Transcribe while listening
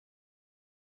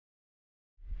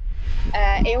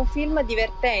È un film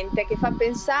divertente che fa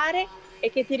pensare e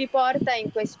che ti riporta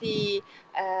in questi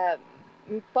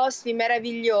posti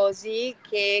meravigliosi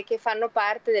che fanno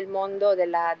parte del mondo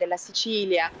della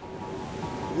Sicilia.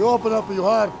 You open up your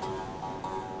heart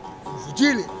in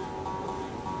Sicily,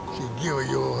 she give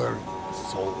you her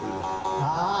soul.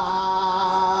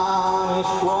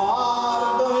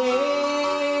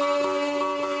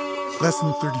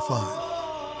 Lesson 35.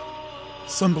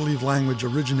 Some believe language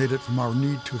originated from our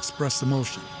need to express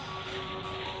emotion.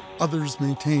 Others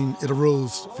maintain it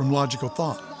arose from logical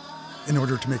thought in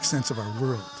order to make sense of our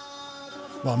world,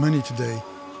 while many today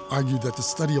argue that the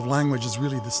study of language is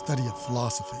really the study of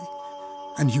philosophy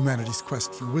and humanity's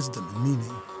quest for wisdom and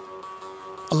meaning.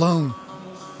 Alone,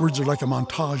 words are like a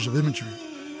montage of imagery,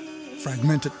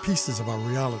 fragmented pieces of our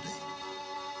reality.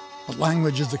 But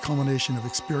language is the culmination of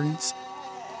experience,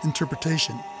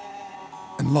 interpretation,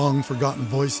 and long-forgotten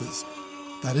voices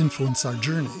that influence our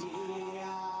journey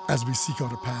as we seek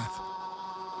out a path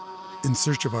in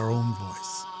search of our own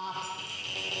voice.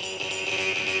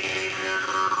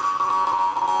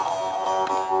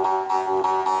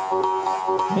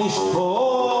 Miss Paul.